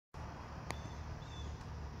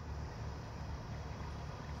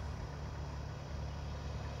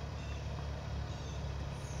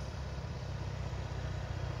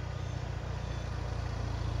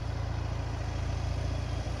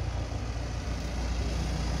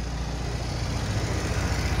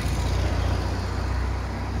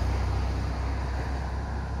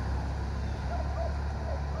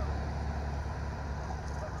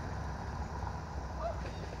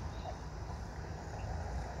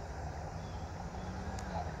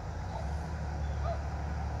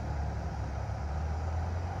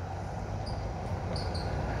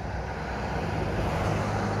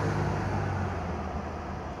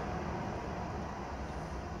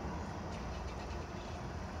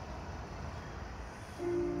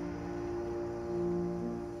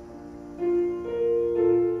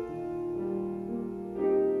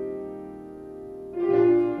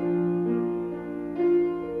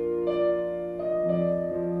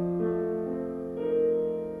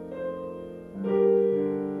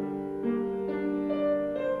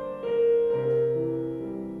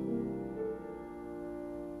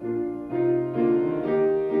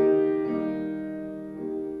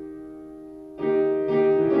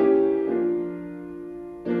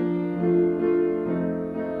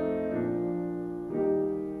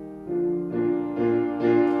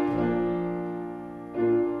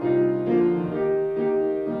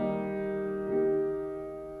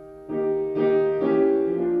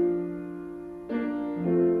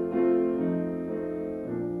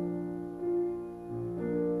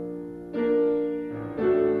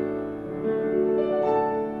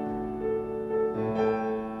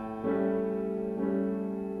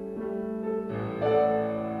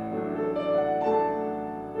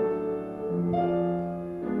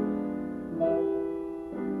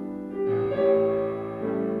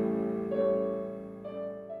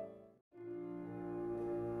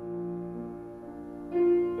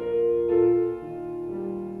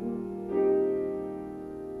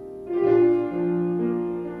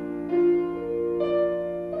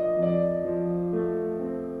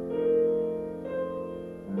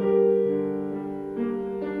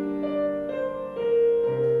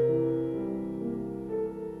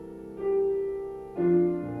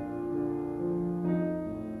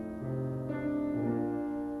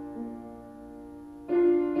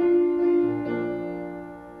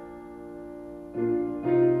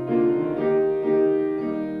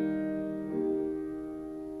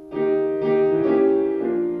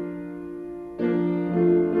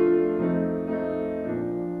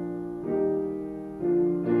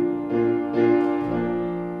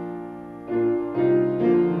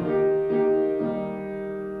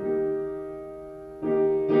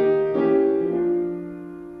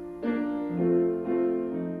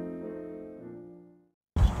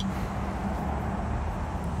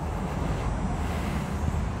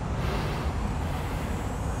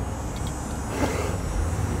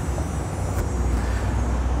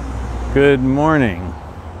Good morning,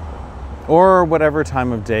 or whatever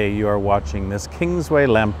time of day you are watching this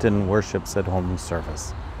Kingsway-Lambton Worships at Home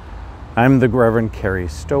service. I'm the Reverend Kerry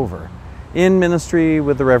Stover, in ministry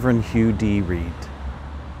with the Reverend Hugh D. Reed.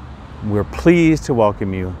 We're pleased to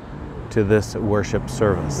welcome you to this worship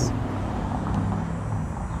service.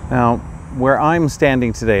 Now, where I'm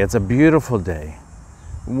standing today, it's a beautiful day,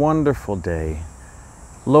 wonderful day,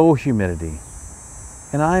 low humidity.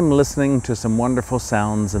 And I'm listening to some wonderful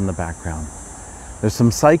sounds in the background. There's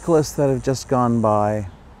some cyclists that have just gone by,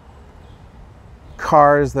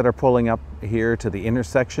 cars that are pulling up here to the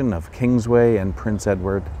intersection of Kingsway and Prince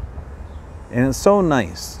Edward. And it's so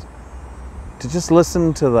nice to just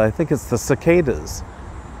listen to I think it's the cicadas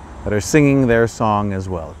that are singing their song as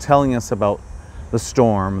well, telling us about the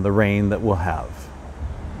storm, the rain that we'll have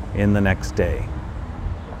in the next day.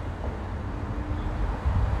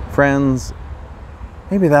 Friends,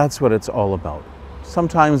 maybe that's what it's all about.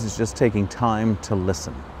 Sometimes it's just taking time to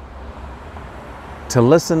listen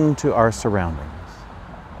to our surroundings,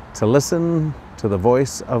 to listen to the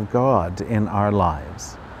voice of God in our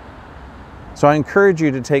lives. So I encourage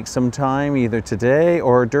you to take some time either today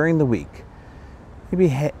or during the week.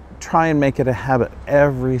 Maybe try and make it a habit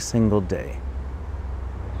every single day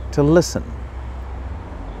to listen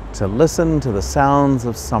to the sounds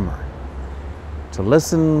of summer, to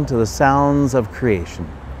listen to the sounds of creation,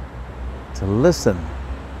 to listen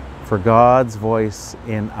for God's voice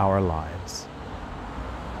in our lives.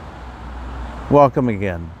 Welcome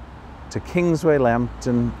again to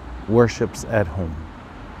Kingsway-Lambton Worships at Home.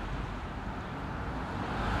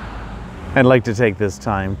 I'd like to take this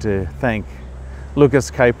time to thank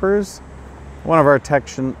Lucas Kuipers, one of our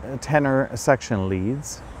tenor section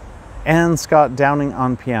leads, and Scott Downing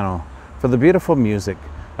on piano for the beautiful music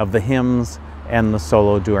of the hymns and the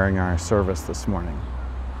solo during our service this morning.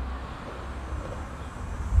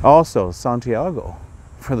 Also, Santiago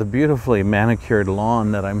for the beautifully manicured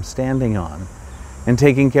lawn that I'm standing on and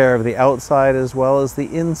taking care of the outside as well as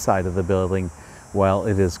the inside of the building while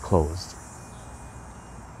it is closed.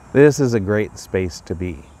 This is a great space to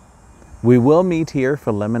be. We will meet here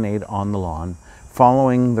for lemonade on the lawn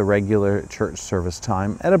following the regular church service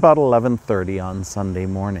time at about 11:30 on Sunday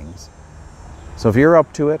mornings. So if you're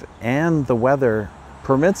up to it and the weather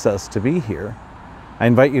permits us to be here, I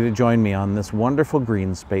invite you to join me on this wonderful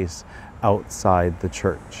green space outside the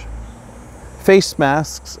church. Face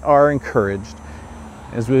masks are encouraged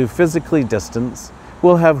as we physically distance.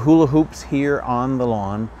 We'll have hula hoops here on the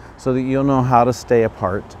lawn so that you'll know how to stay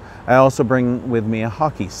apart. I also bring with me a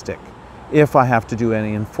hockey stick if I have to do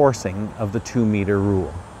any enforcing of the 2-meter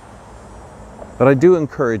rule. But I do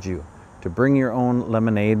encourage you to bring your own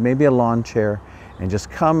lemonade, maybe a lawn chair, and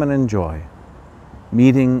just come and enjoy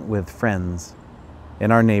meeting with friends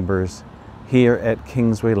and our neighbors here at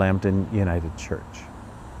Kingsway-Lambton United Church.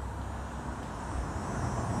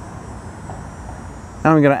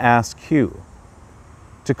 Now I'm going to ask Hugh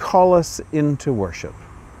to call us into worship.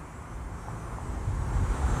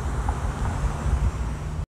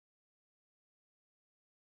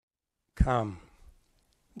 Come,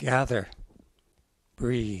 gather,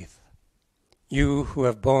 breathe, you who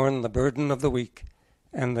have borne the burden of the week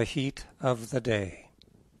and the heat of the day.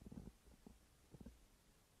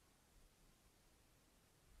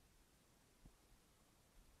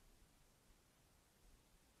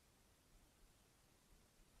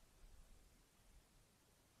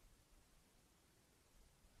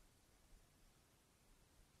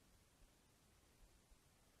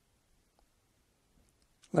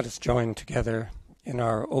 Let us join together in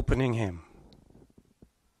our opening hymn.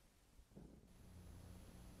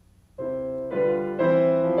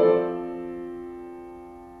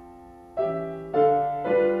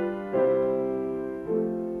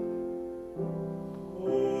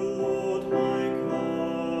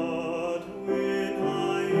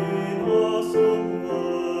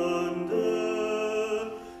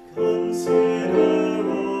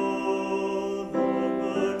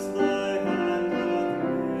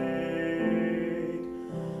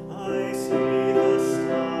 I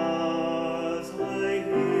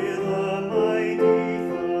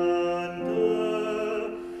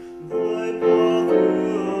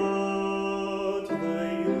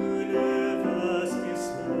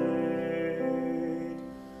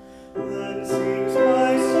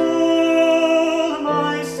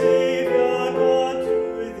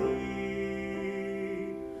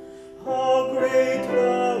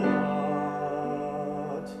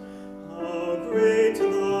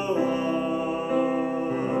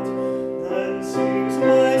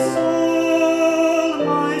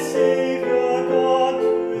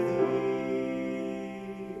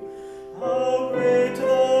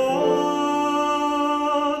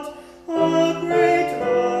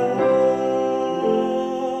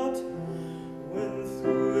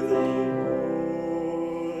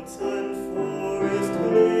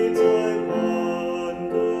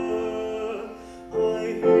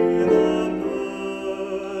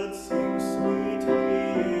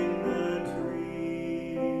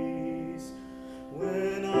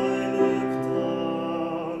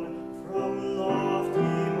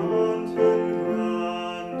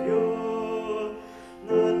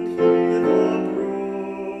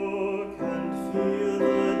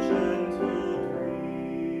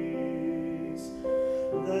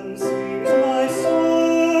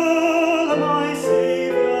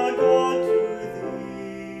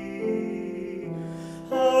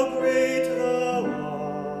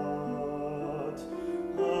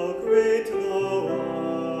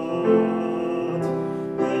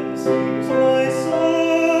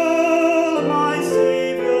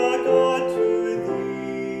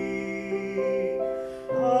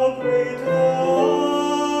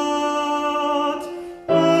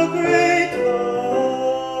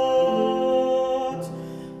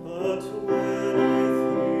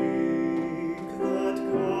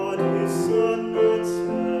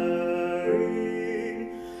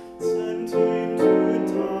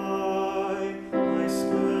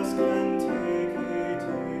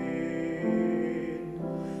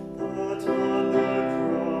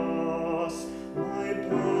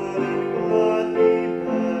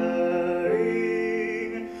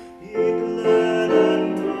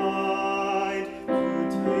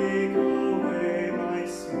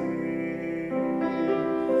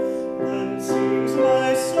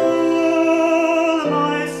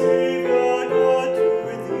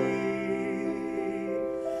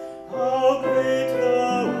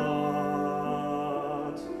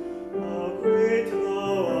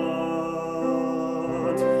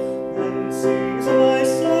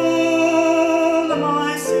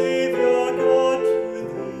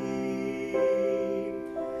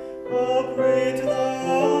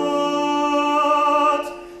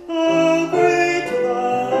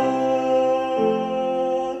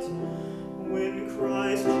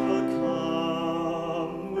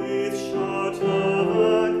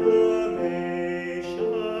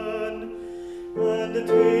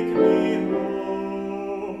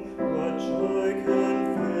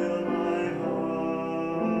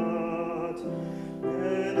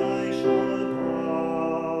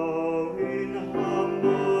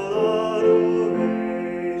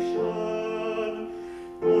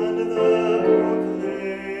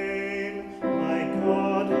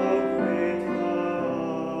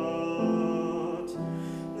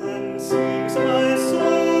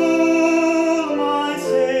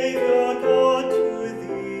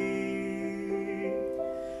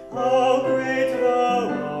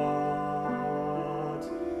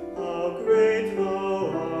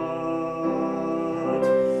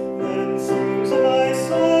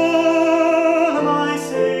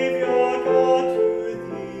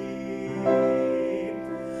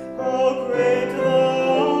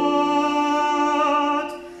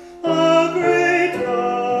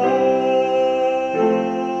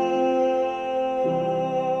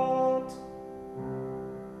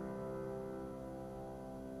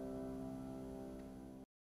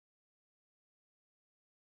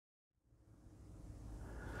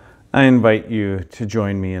I invite you to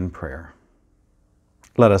join me in prayer.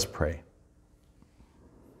 Let us pray.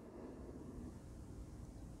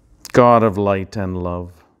 God of light and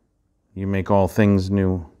love, you make all things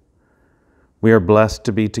new. We are blessed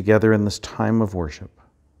to be together in this time of worship.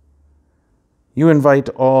 You invite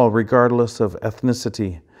all, regardless of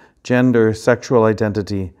ethnicity, gender, sexual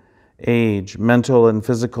identity, age, mental and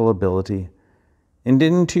physical ability, and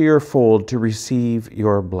into your fold to receive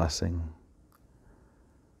your blessing.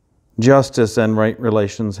 Justice and right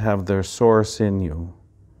relations have their source in you.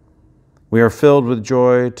 We are filled with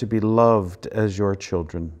joy to be loved as your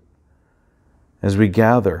children. As we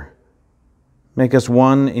gather, make us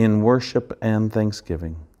one in worship and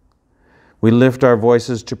thanksgiving. We lift our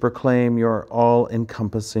voices to proclaim your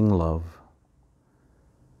all-encompassing love.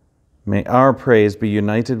 May our praise be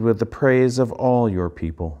united with the praise of all your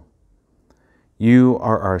people. You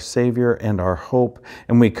are our Savior and our hope,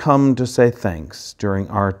 and we come to say thanks during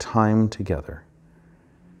our time together.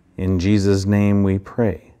 In Jesus' name we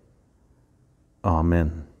pray.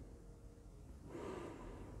 Amen.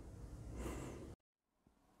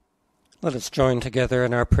 Let us join together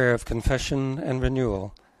in our prayer of confession and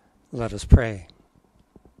renewal. Let us pray.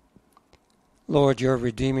 Lord, your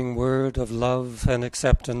redeeming word of love and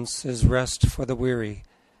acceptance is rest for the weary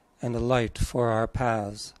and a light for our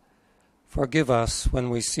paths. Forgive us when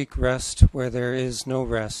we seek rest where there is no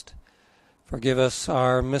rest. Forgive us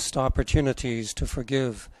our missed opportunities to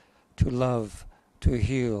forgive, to love, to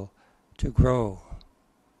heal, to grow.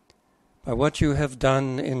 By what you have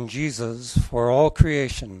done in Jesus for all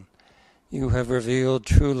creation, you have revealed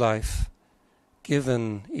true life,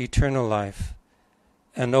 given eternal life,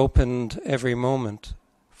 and opened every moment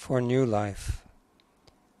for new life.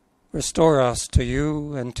 Restore us to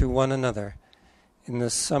you and to one another in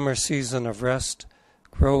this summer season of rest,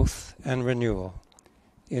 growth, and renewal.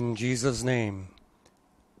 In Jesus' name,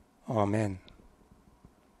 amen.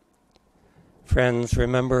 Friends,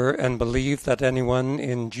 remember and believe that anyone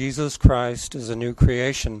in Jesus Christ is a new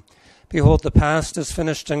creation. Behold, the past is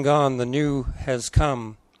finished and gone, the new has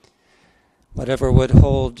come. Whatever would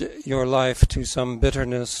hold your life to some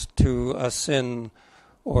bitterness, to a sin,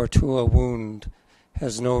 or to a wound,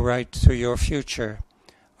 has no right to your future.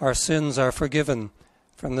 Our sins are forgiven.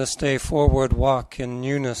 From this day forward, walk in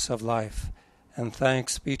newness of life, and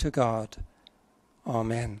thanks be to God.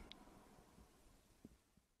 Amen.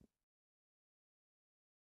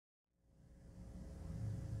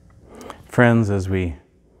 Friends, as we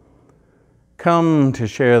come to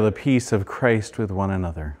share the peace of Christ with one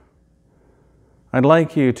another, I'd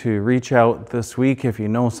like you to reach out this week if you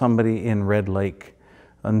know somebody in Red Lake,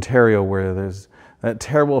 Ontario, where there's that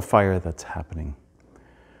terrible fire that's happening.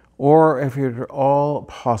 Or if you're at all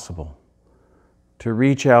possible, to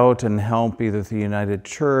reach out and help either the United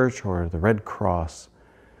Church or the Red Cross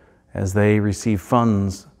as they receive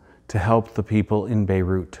funds to help the people in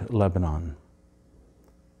Beirut, Lebanon.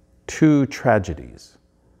 Two tragedies,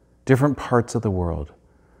 different parts of the world.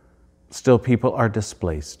 Still, people are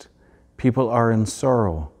displaced. People are in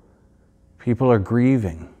sorrow. People are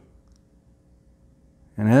grieving.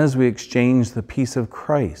 And as we exchange the peace of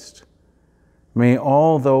Christ, may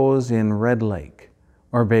all those in Red Lake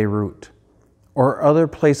or Beirut or other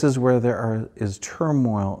places where there is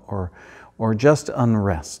turmoil or just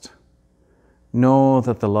unrest know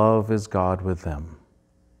that the love is God with them.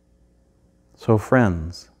 So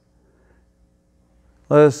friends,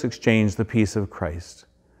 let us exchange the peace of Christ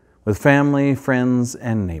with family, friends,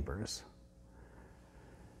 and neighbors.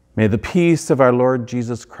 May the peace of our Lord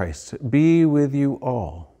Jesus Christ be with you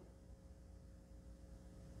all.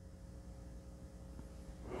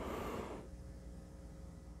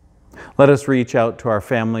 Let us reach out to our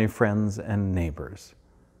family, friends, and neighbors,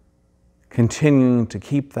 continuing to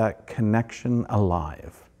keep that connection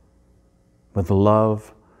alive with the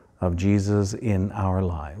love of Jesus in our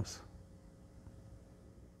lives.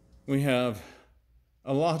 We have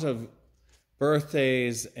a lot of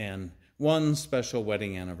birthdays and one special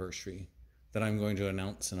wedding anniversary that I'm going to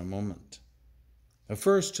announce in a moment. But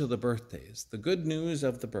first to the birthdays, the good news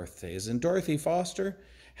of the birthdays. And Dorothy Foster,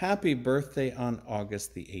 happy birthday on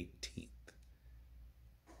August the 18th.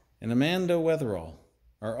 And Amanda Wetherall,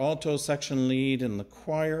 our alto section lead in the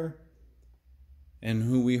choir, and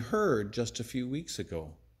who we heard just a few weeks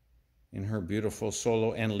ago in her beautiful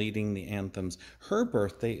solo and leading the anthems. Her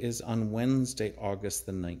birthday is on Wednesday, August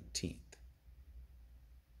the 19th.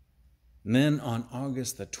 And then on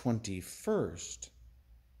August the 21st,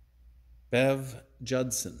 Bev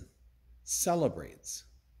Judson celebrates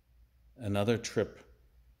another trip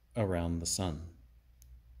around the sun.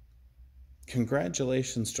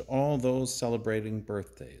 Congratulations to all those celebrating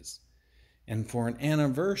birthdays. And for an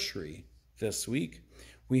anniversary this week,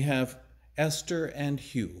 we have Esther and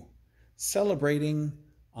Hugh celebrating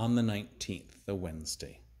on the 19th, the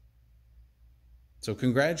Wednesday. So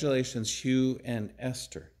congratulations, Hugh and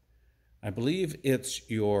Esther. I believe it's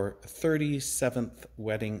your 37th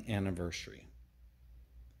wedding anniversary,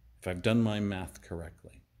 if I've done my math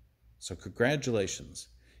correctly. So congratulations,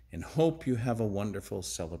 and hope you have a wonderful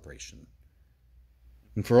celebration.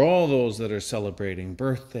 And for all those that are celebrating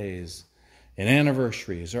birthdays and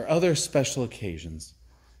anniversaries or other special occasions,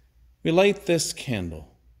 we light this candle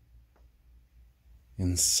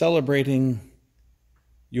in celebrating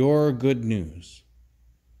your good news,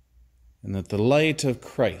 and that the light of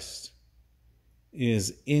Christ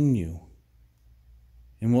is in you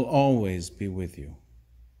and will always be with you.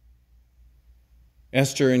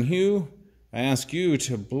 Esther and Hugh, I ask you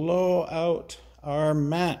to blow out our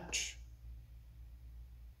match,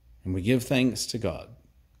 and we give thanks to God.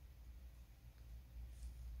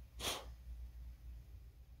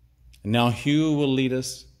 And now Hugh will lead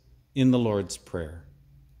us in the Lord's Prayer.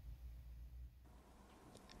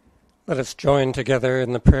 Let us join together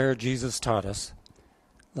in the prayer Jesus taught us.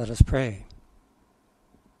 Let us pray.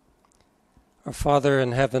 Our Father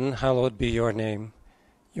in heaven, hallowed be your name.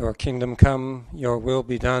 Your kingdom come, your will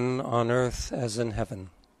be done on earth as in heaven.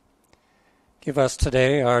 Give us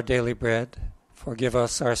today our daily bread. Forgive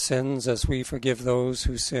us our sins as we forgive those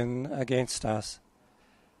who sin against us.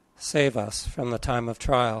 Save us from the time of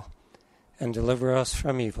trial, and deliver us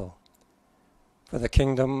from evil. For the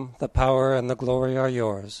kingdom, the power, and the glory are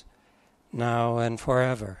yours, now and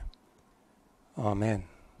forever. Amen.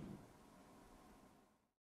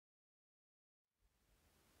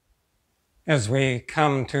 As we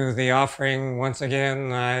come to the offering once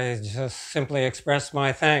again, I just simply express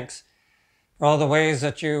my thanks for all the ways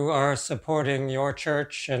that you are supporting your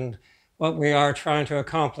church and what we are trying to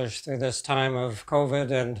accomplish through this time of COVID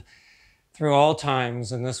and through all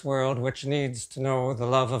times in this world, which needs to know the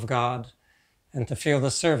love of God and to feel the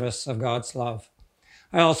service of God's love.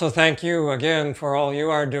 I also thank you again for all you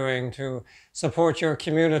are doing to support your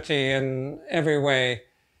community in every way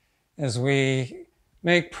as we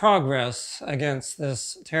make progress against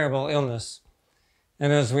this terrible illness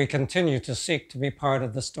and as we continue to seek to be part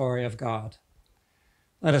of the story of God.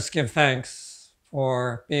 Let us give thanks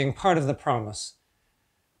for being part of the promise.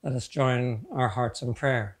 Let us join our hearts in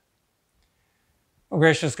prayer. O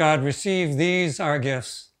gracious God, receive these our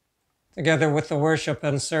gifts, together with the worship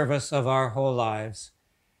and service of our whole lives.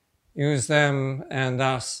 Use them and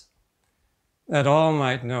us, that all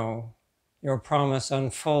might know your promise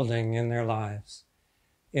unfolding in their lives.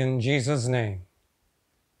 In Jesus' name,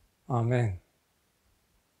 amen.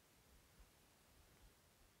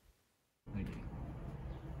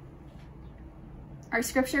 Our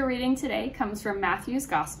scripture reading today comes from Matthew's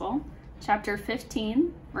Gospel, chapter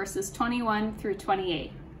 15, verses 21 through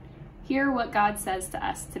 28. Hear what God says to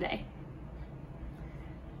us today.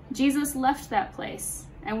 Jesus left that place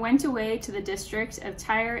and went away to the district of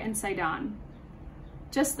Tyre and Sidon.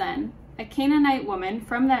 Just then, a Canaanite woman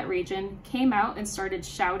from that region came out and started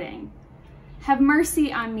shouting, "Have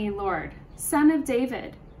mercy on me, Lord, Son of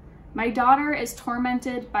David. My daughter is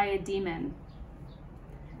tormented by a demon."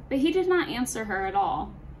 But he did not answer her at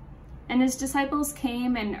all. And his disciples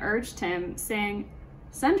came and urged him, saying,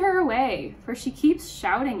 "Send her away, for she keeps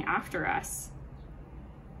shouting after us."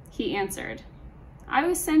 He answered, I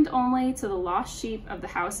was sent only to the lost sheep of the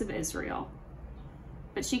house of Israel.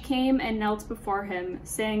 But she came and knelt before him,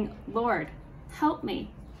 saying, Lord, help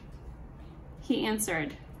me. He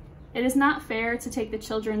answered, It is not fair to take the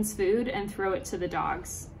children's food and throw it to the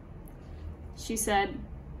dogs. She said,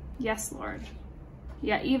 Yes, Lord.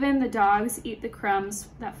 Yet even the dogs eat the crumbs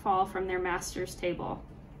that fall from their master's table.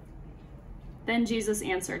 Then Jesus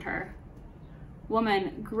answered her,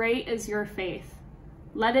 Woman, great is your faith.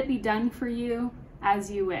 Let it be done for you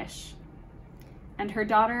as you wish. And her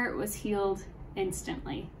daughter was healed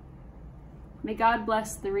instantly. May God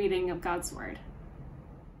bless the reading of God's word.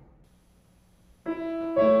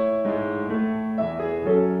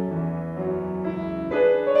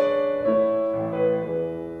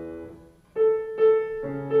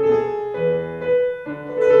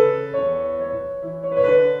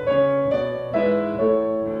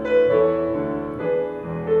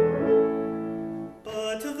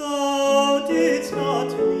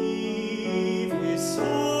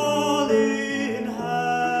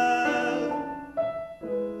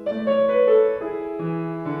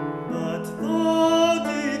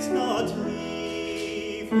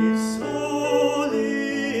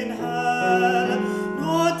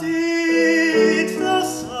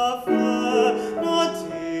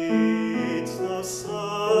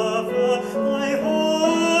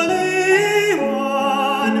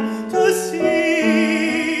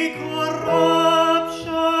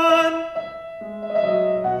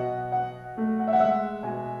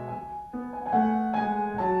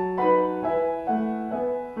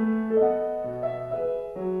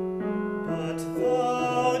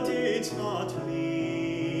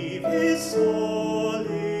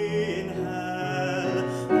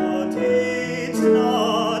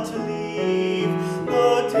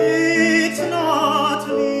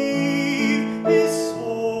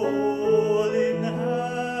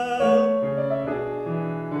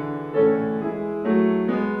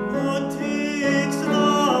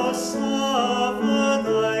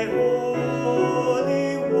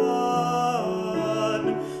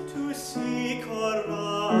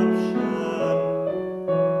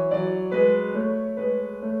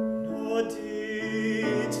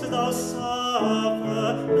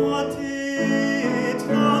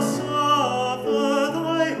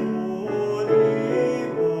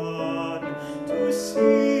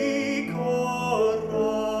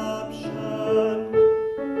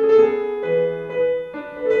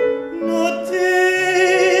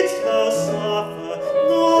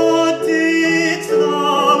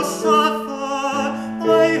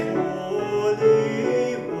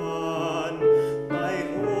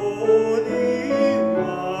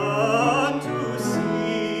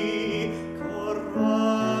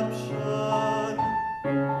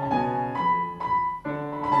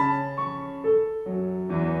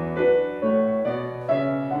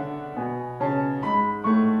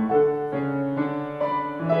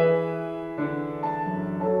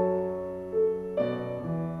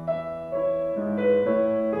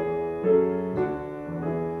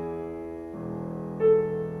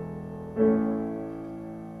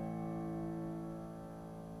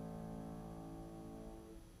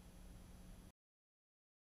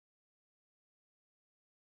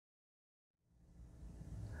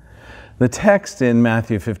 The text in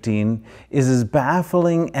Matthew 15 is as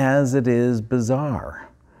baffling as it is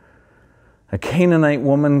bizarre. A Canaanite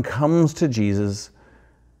woman comes to Jesus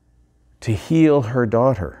to heal her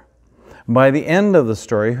daughter. By the end of the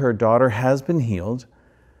story, her daughter has been healed,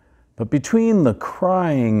 but between the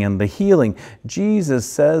crying and the healing, Jesus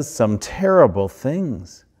says some terrible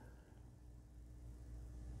things.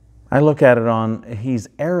 I look at it on, he's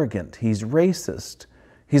arrogant, he's racist,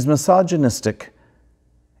 he's misogynistic,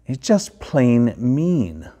 he's just plain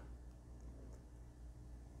mean.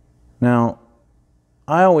 Now,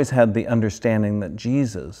 I always had the understanding that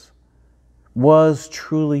Jesus was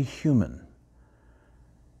truly human.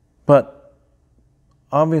 But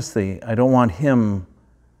obviously, I don't want him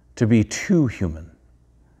to be too human.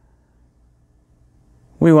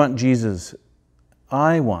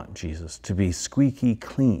 I want Jesus to be squeaky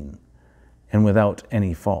clean and without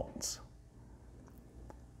any faults.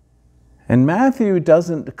 And Matthew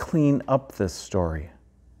doesn't clean up this story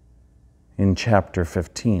in chapter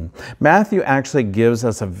 15. Matthew actually gives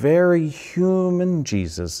us a very human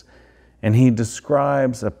Jesus, and he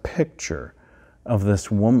describes a picture of this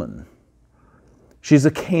woman. She's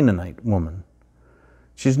a Canaanite woman.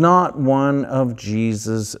 She's not one of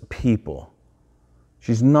Jesus' people.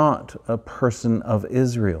 She's not a person of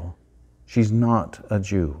Israel. She's not a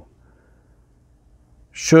Jew.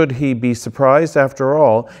 Should he be surprised? After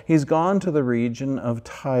all, he's gone to the region of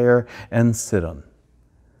Tyre and Sidon.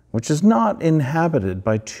 which is not inhabited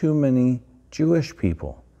by too many Jewish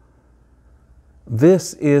people.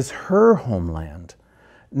 This is her homeland,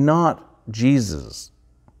 not Jesus'.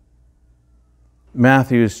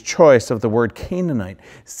 Matthew's choice of the word Canaanite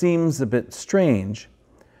seems a bit strange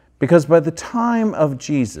because by the time of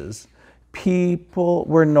Jesus, people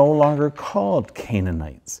were no longer called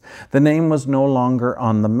Canaanites. The name was no longer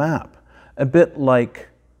on the map. A bit like,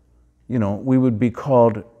 we would be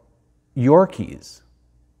called Yorkies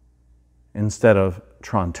instead of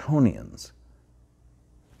Torontonians,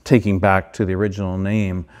 taking back to the original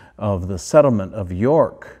name of the settlement of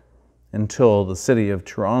York until the city of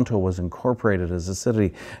Toronto was incorporated as a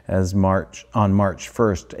city on March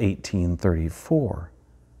 1st, 1834.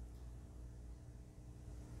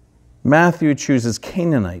 Matthew chooses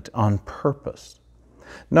Canaanite on purpose.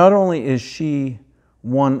 Not only is she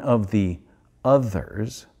one of the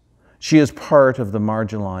others, she is part of the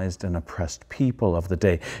marginalized and oppressed people of the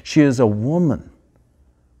day. She is a woman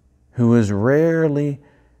who is rarely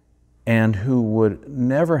and who would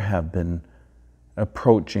never have been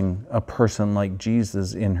approaching a person like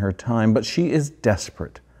Jesus in her time, but she is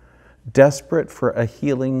desperate for a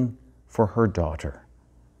healing for her daughter.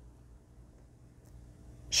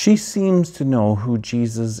 She seems to know who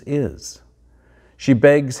Jesus is. She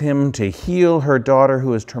begs him to heal her daughter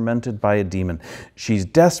who is tormented by a demon. She's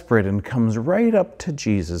desperate and comes right up to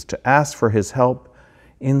Jesus to ask for his help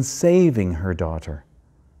in saving her daughter.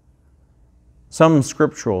 Some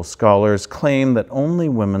scriptural scholars claim that only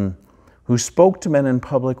women who spoke to men in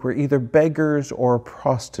public were either beggars or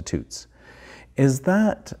prostitutes. Is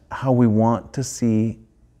that how we want to see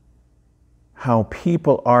how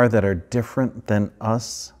people are that are different than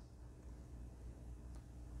us?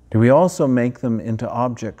 Do we also make them into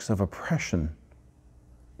objects of oppression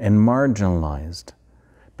and marginalized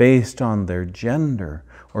based on their gender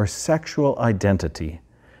or sexual identity,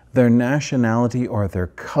 their nationality or their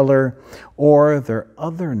color, or their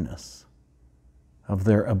otherness of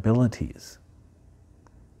their abilities?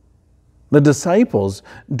 The disciples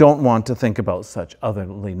don't want to think about such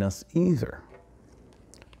otherliness either.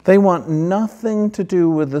 They want nothing to do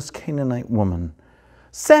with this Canaanite woman.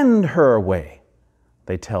 Send her away,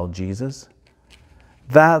 they tell Jesus.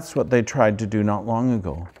 That's what they tried to do not long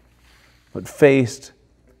ago. But faced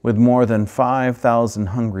with more than 5,000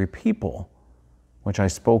 hungry people, which I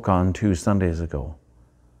spoke on 2 Sundays ago,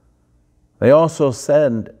 they also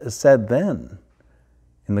said then,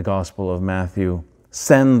 in the Gospel of Matthew,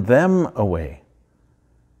 send them away.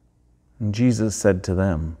 And Jesus said to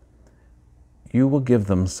them, you will give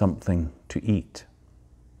them something to eat.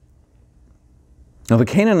 Now, the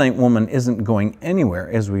Canaanite woman isn't going anywhere,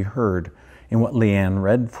 as we heard in what Leanne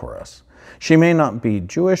read for us. She may not be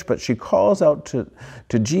Jewish, but she calls out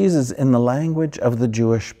to Jesus in the language of the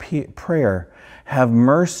Jewish prayer, have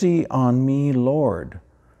mercy on me, Lord,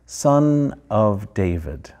 Son of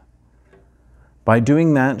David. By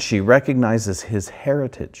doing that, she recognizes his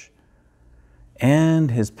heritage and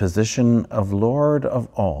his position of Lord of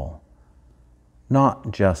all,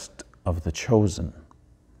 not just of the chosen.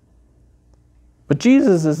 But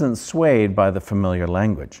Jesus isn't swayed by the familiar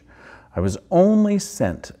language. I was only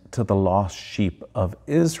sent to the lost sheep of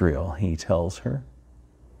Israel, he tells her.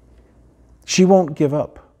 She won't give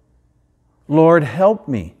up. Lord, help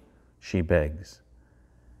me, she begs.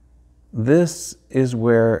 This is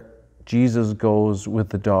where Jesus goes with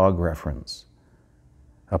the dog reference,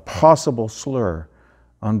 a possible slur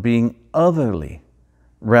on being otherly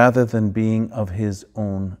rather than being of his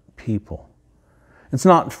own people. It's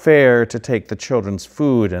not fair to take the children's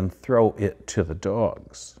food and throw it to the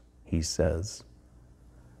dogs, he says.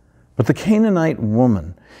 But the Canaanite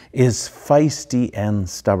woman is feisty and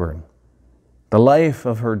stubborn. The life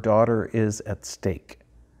of her daughter is at stake.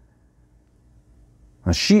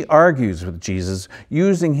 Now, she argues with Jesus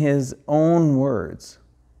using his own words,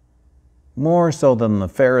 more so than the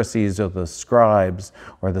Pharisees or the scribes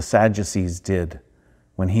or the Sadducees did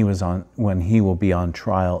when he will be on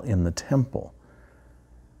trial in the temple.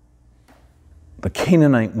 The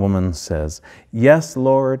Canaanite woman says, yes,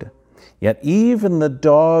 Lord, yet even the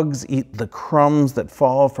dogs eat the crumbs that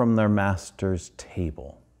fall from their master's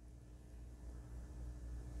table.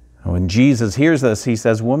 And when Jesus hears this, he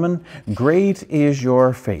says, woman, great is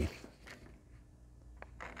your faith.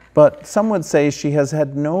 But some would say she has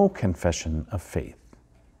had no confession of faith.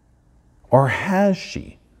 Or has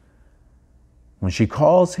she? When she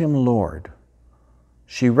calls him Lord,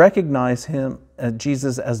 she recognized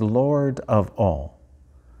Jesus as Lord of all.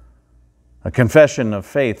 A confession of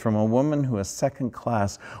faith from a woman who is second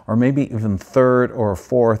class, or maybe even third or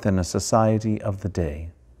fourth in a society of the day.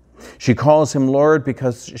 She calls him Lord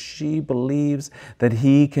because she believes that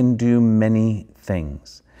he can do many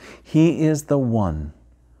things. He is the one,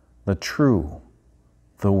 the true,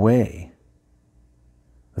 the way.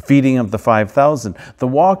 The feeding of the 5,000, the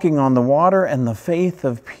walking on the water, and the faith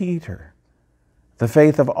of Peter. The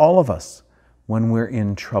faith of all of us when we're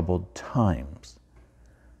in troubled times.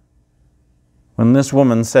 When this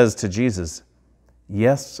woman says to Jesus,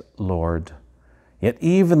 "Yes, Lord, yet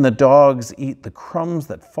even the dogs eat the crumbs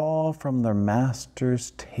that fall from their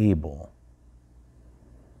master's table,"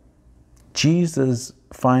 Jesus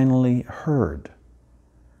finally heard.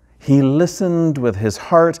 He listened with his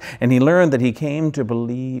heart, and he learned that she came to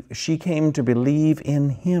believe in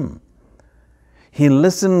him. He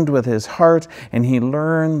listened with his heart, and he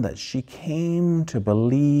learned that she came to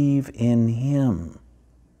believe in him.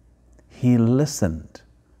 He listened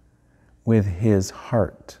with his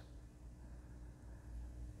heart.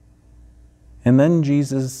 And then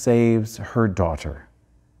Jesus saves her daughter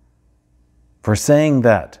for saying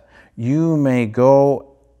that, "You may go,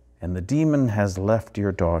 and the demon has left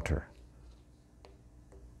your daughter."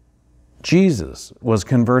 Jesus was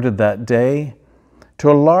converted that day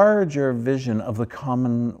to a larger vision of the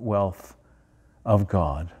commonwealth of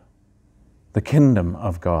God, the kingdom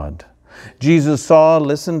of God. Jesus saw,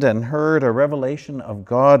 listened, and heard a revelation of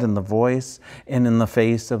God in the voice and in the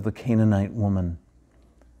face of the Canaanite woman.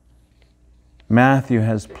 Matthew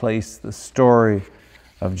has placed the story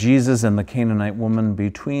of Jesus and the Canaanite woman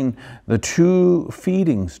between the two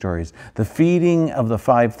feeding stories. The feeding of the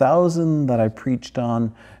 5,000 that I preached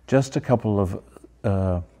on just a couple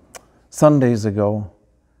of Sundays ago.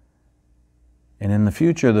 And in the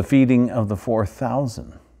future, the feeding of the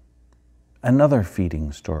 4,000. Another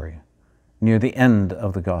feeding story near the end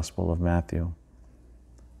of the Gospel of Matthew.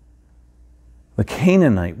 The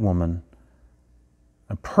Canaanite woman,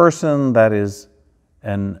 a person that is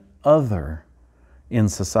an other in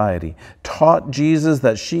society, taught Jesus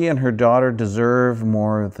that she and her daughter deserve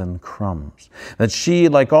more than crumbs. That she,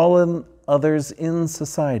 like all others in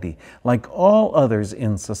society,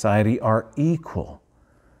 are equal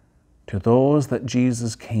to those that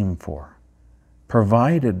Jesus came for,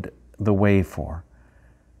 provided the way for,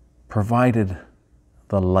 provided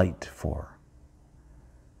the light for.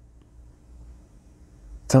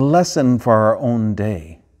 It's a lesson for our own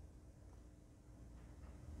day.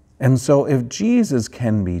 And so if Jesus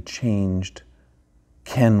can be changed,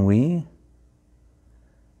 can we?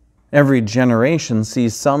 Every generation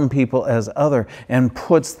sees some people as other and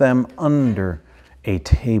puts them under a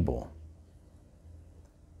table.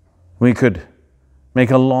 We could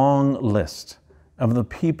make a long list of the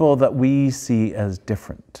people that we see as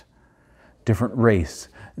different. Different race,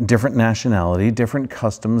 different nationality, different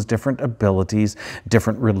customs, different abilities,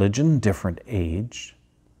 different religion, different age.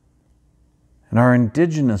 And our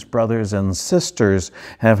indigenous brothers and sisters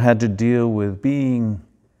have had to deal with being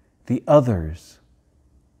the others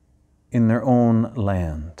in their own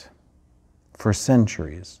land for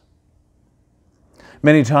centuries.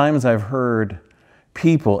 Many times I've heard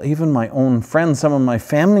people, even my own friends, some of my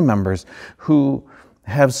family members, who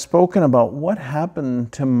have spoken about what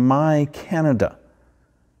happened to my Canada.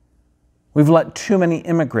 We've let too many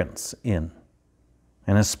immigrants in.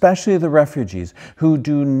 And especially the refugees who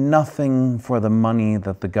do nothing for the money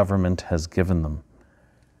that the government has given them.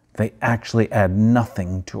 They actually add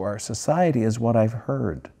nothing to our society, is what I've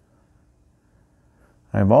heard.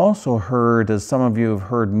 I've also heard, as some of you have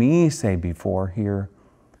heard me say before here,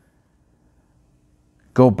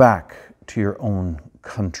 go back to your own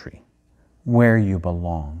country, where you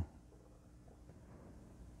belong.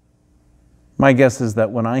 My guess is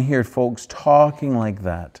that when I hear folks talking like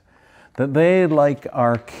that they like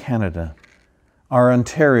our Canada, our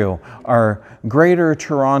Ontario, our Greater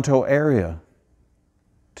Toronto area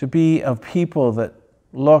to be of people that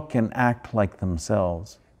look and act like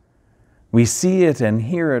themselves. We see it and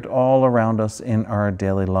hear it all around us in our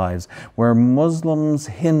daily lives, where Muslims,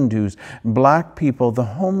 Hindus, black people, the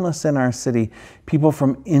homeless in our city, people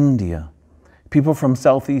from India, people from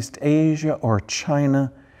Southeast Asia or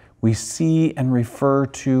China, we see and refer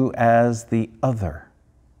to as the other.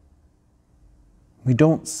 We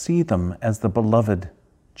don't see them as the beloved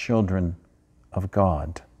children of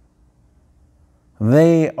God.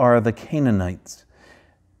 They are the Canaanites,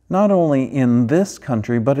 not only in this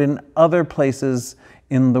country, but in other places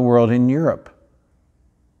in the world, in Europe,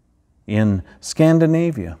 in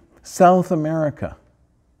Scandinavia, South America,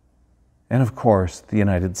 and of course, the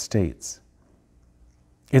United States.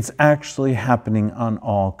 It's actually happening on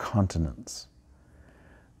all continents.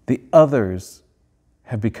 The others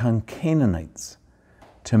have become Canaanites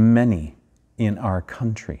to many in our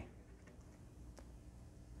country.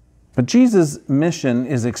 But Jesus' mission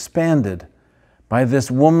is expanded by this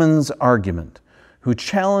woman's argument, who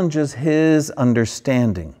challenges his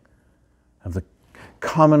understanding of the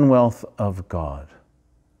commonwealth of God,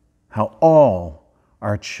 how all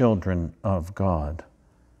are children of God,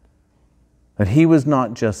 that he was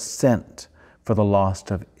not just sent for the lost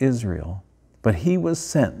of Israel, but he was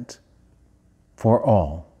sent for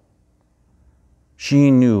all. She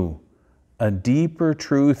knew a deeper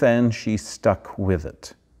truth and she stuck with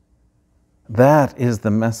it. That is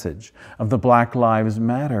the message of the Black Lives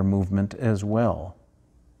Matter movement as well.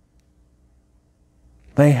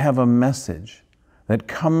 They have a message that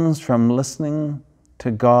comes from listening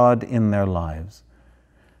to God in their lives,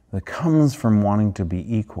 that comes from wanting to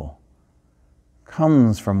be equal,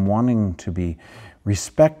 comes from wanting to be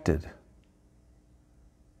respected,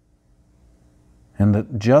 and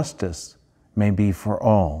that justice may be for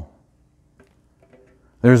all.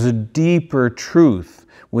 There's a deeper truth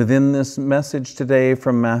within this message today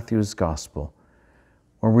from Matthew's Gospel,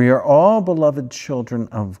 where we are all beloved children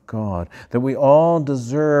of God, that we all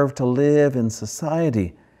deserve to live in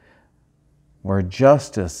society where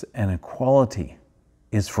justice and equality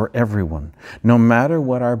is for everyone, no matter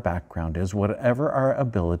what our background is, whatever our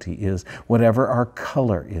ability is, whatever our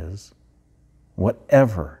color is,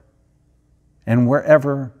 whatever and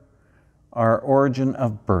wherever our origin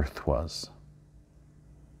of birth was.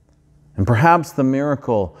 And perhaps the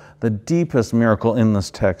miracle, the deepest miracle in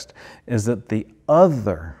this text, is that the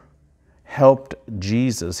other helped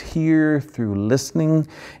Jesus hear through listening,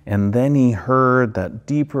 and then he heard that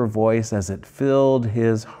deeper voice as it filled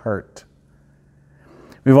his heart.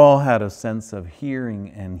 We've all had a sense of hearing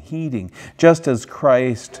and heeding, just as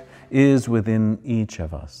Christ is within each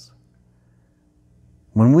of us.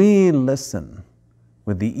 When we listen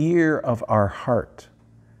with the ear of our heart,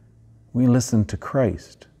 we listen to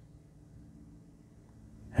Christ.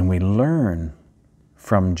 And we learn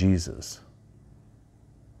from Jesus.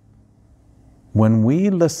 When we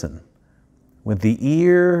listen with the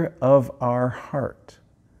ear of our heart,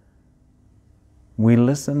 we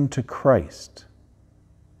listen to Christ,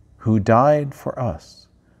 who died for us,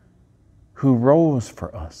 who rose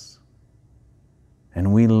for us,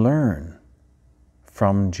 and we learn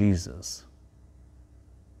from Jesus.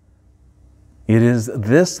 It is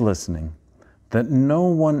this listening that no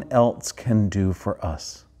one else can do for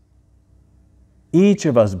us. Each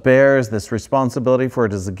of us bears this responsibility, for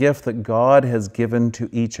it is a gift that God has given to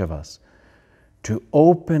each of us, to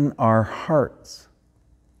open our hearts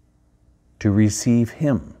to receive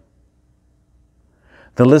Him.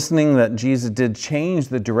 The listening that Jesus did changed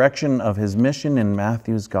the direction of his mission in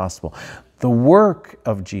Matthew's Gospel. The work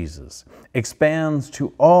of Jesus expands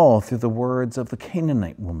to all through the words of the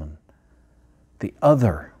Canaanite woman, the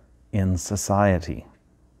other in society.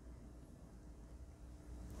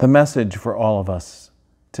 The message for all of us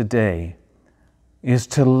today is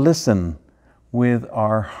to listen with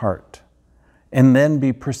our heart and then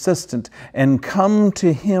be persistent and come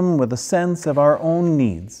to Him with a sense of our own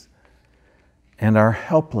needs and our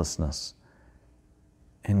helplessness,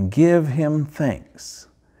 and give Him thanks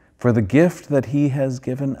for the gift that He has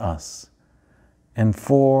given us and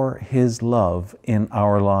for His love in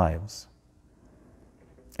our lives.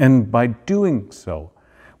 And by doing so,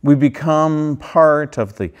 we become part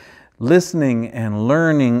of the listening and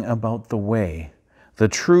learning about the way, the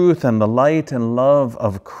truth and the light and love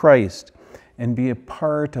of Christ, and be a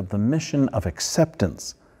part of the mission of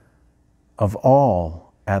acceptance of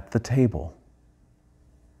all at the table.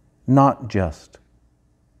 Not just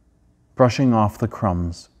brushing off the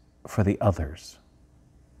crumbs for the others.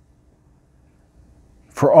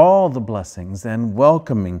 For all the blessings and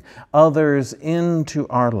welcoming others into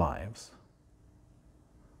our lives,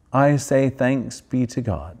 I say thanks be to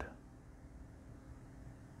God.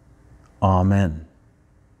 Amen.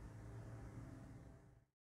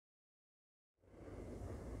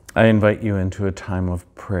 I invite you into a time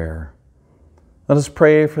of prayer. Let us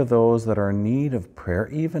pray for those that are in need of prayer,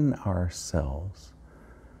 even ourselves.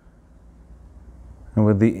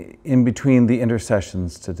 And in between the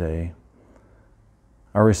intercessions today,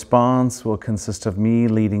 our response will consist of me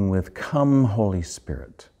leading with, "Come, Holy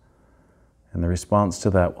Spirit." And the response to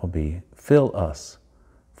that will be, "Fill us,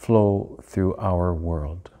 flow through our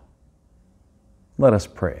world." Let us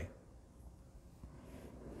pray.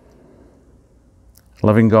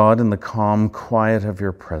 Loving God, in the calm quiet of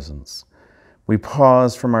your presence, we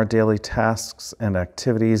pause from our daily tasks and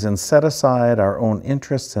activities and set aside our own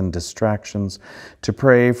interests and distractions to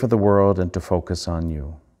pray for the world and to focus on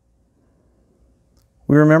you.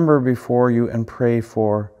 We remember before you and pray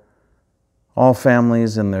for all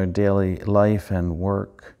families in their daily life and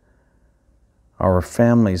work, our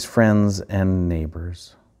families, friends, and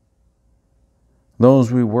neighbors,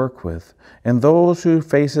 those we work with, and those whose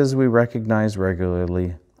faces we recognize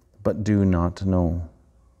regularly but do not know.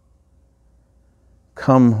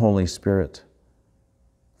 Come, Holy Spirit,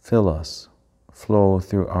 fill us, flow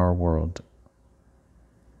through our world.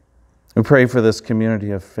 We pray for this community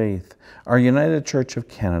of faith, our United Church of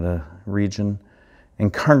Canada region,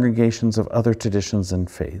 and congregations of other traditions and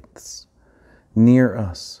faiths, near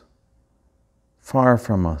us, far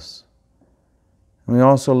from us. And we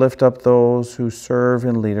also lift up those who serve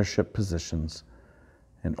in leadership positions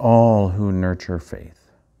and all who nurture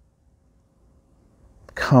faith.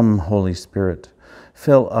 Come, Holy Spirit,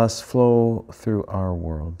 fill us, flow through our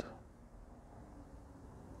world.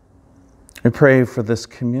 We pray for this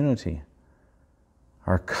community,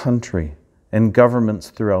 our country, and governments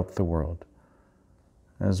throughout the world,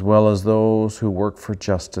 as well as those who work for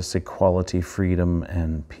justice, equality, freedom,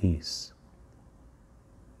 and peace.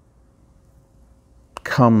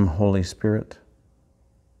 Come, Holy Spirit,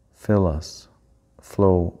 fill us,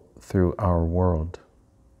 flow through our world.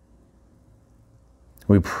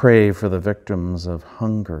 We pray for the victims of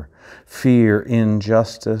hunger, fear,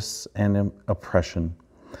 injustice, and oppression,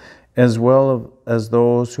 as well as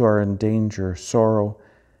those who are in danger, sorrow,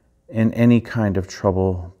 and any kind of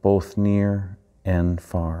trouble, both near and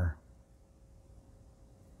far.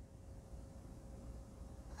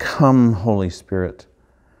 Come, Holy Spirit,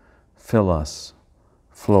 fill us,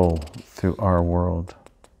 flow through our world.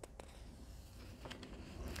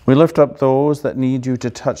 We lift up those that need you to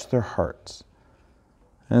touch their hearts,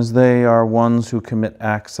 as they are ones who commit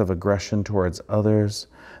acts of aggression towards others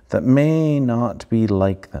that may not be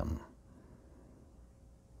like them.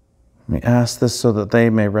 We ask this so that they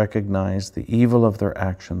may recognize the evil of their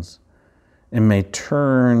actions and may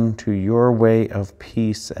turn to your way of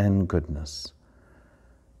peace and goodness,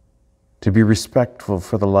 to be respectful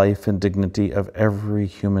for the life and dignity of every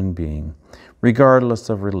human being, regardless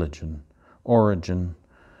of religion, origin,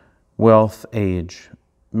 wealth, age,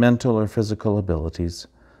 mental or physical abilities,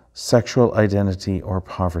 sexual identity, or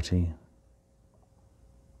poverty.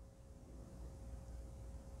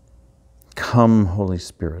 Come, Holy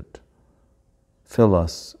Spirit, fill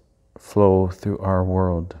us, flow through our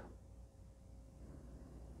world.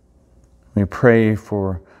 We pray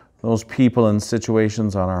for those people and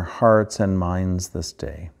situations on our hearts and minds this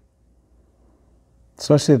day,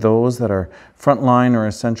 especially those that are frontline or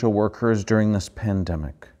essential workers during this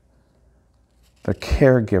pandemic, the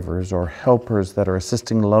caregivers or helpers that are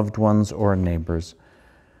assisting loved ones or neighbors,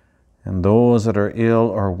 and those that are ill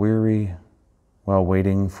or weary while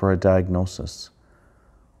waiting for a diagnosis,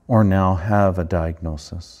 or now have a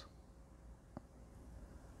diagnosis.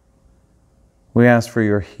 We ask for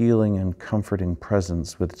your healing and comforting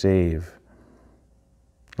presence with Dave,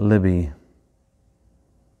 Libby,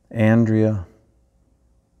 Andrea,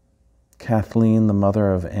 Kathleen, the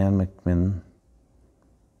mother of Anne McMinn,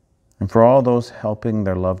 and for all those helping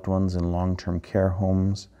their loved ones in long-term care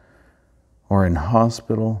homes, or in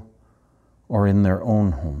hospital, or in their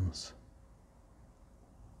own homes.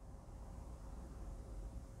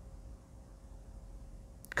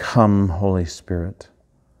 Come, Holy Spirit,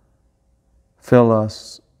 fill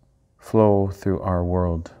us, flow through our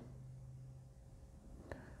world.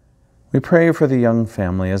 We pray for the young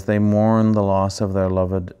family as they mourn the loss of their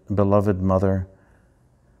beloved mother,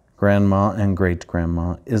 Grandma and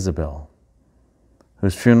Great-Grandma Isabel,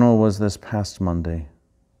 whose funeral was this past Monday.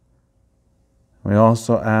 We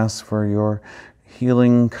also ask for your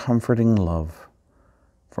healing, comforting love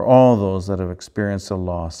for all those that have experienced the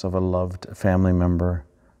loss of a loved family member,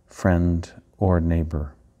 friend, or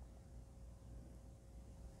neighbor.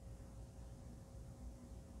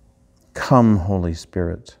 Come, Holy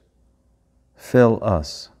Spirit, fill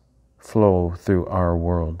us, flow through our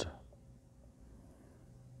world.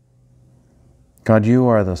 God, you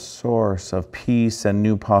are the source of peace and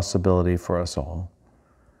new possibility for us all.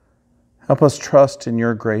 Help us trust in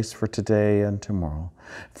your grace for today and tomorrow.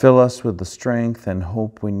 Fill us with the strength and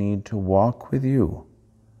hope we need to walk with you,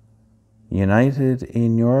 united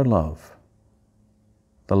in your love,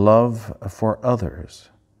 the love for others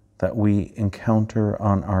that we encounter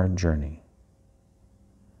on our journey.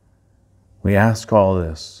 We ask all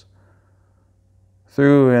this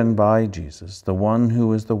through and by Jesus, the one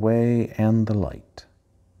who is the way and the light.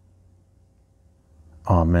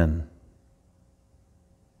 Amen.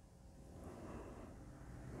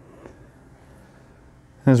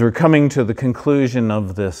 As we're coming to the conclusion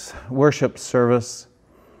of this worship service,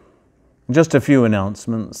 just a few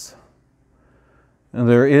announcements.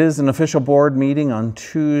 There is an official board meeting on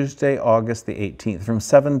Tuesday, August the 18th from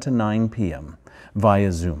 7 to 9 p.m.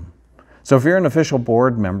 via Zoom. So if you're an official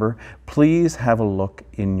board member, please have a look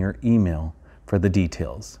in your email for the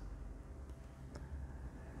details.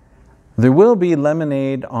 There will be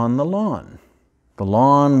lemonade on the lawn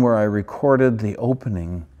where I recorded the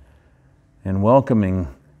opening and welcoming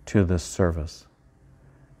to this service.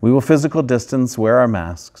 We will physical distance, wear our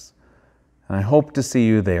masks, and I hope to see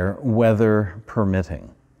you there, weather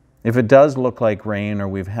permitting. If it does look like rain or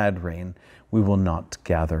we've had rain, we will not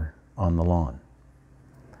gather on the lawn.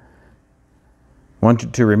 I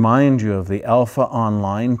want to remind you of the Alpha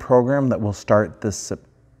Online program that will start this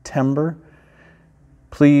September.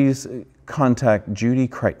 Please contact Judy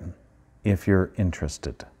Crichton if you're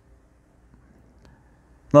interested.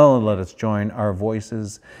 Now let us join our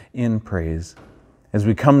voices in praise as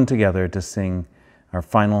we come together to sing our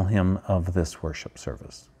final hymn of this worship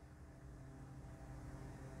service.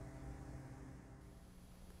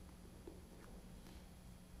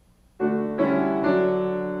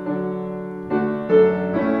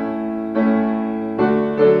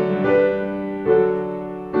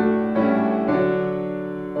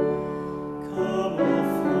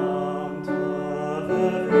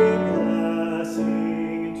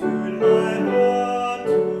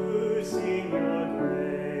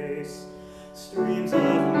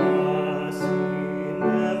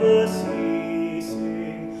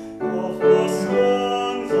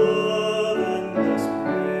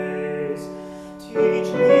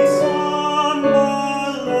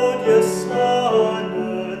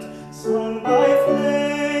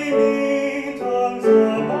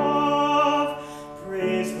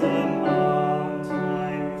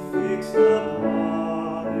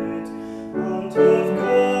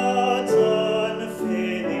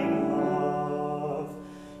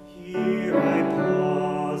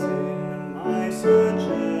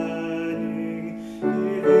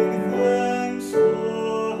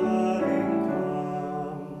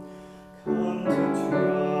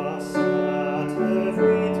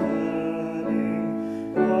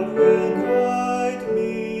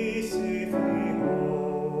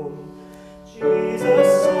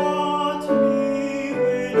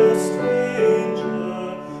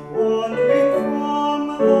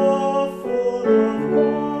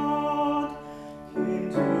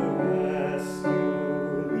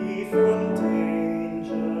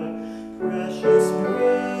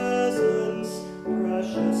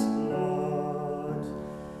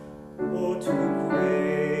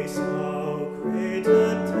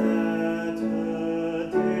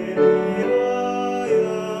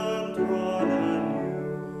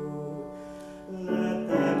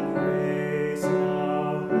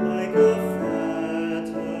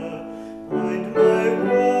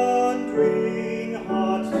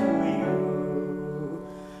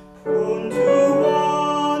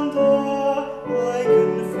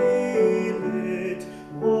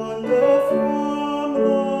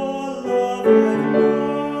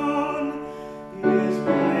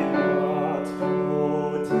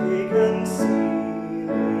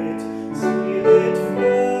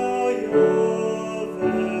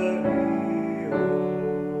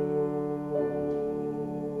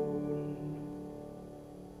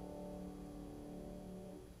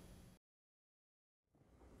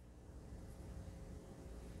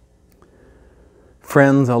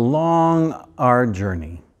 Friends, along our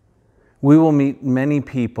journey, we will meet many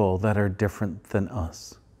people that are different than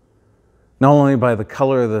us. Not only by the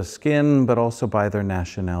color of the skin, but also by their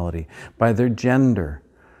nationality, by their gender,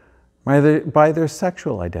 by their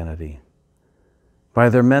sexual identity, by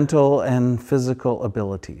their mental and physical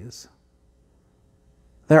abilities.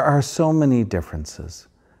 There are so many differences,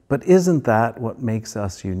 but isn't that what makes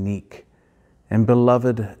us unique and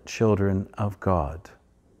beloved children of God?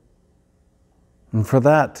 And for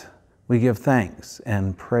that, we give thanks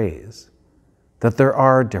and praise that there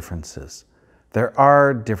are differences. There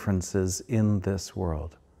are differences in this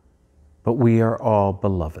world, but we are all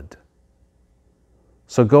beloved.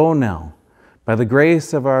 So go now, by the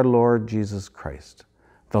grace of our Lord Jesus Christ,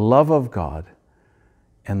 the love of God,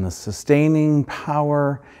 and the sustaining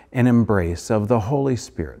power and embrace of the Holy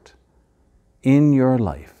Spirit in your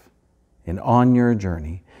life and on your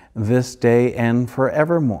journey this day and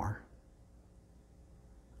forevermore.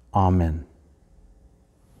 Amen.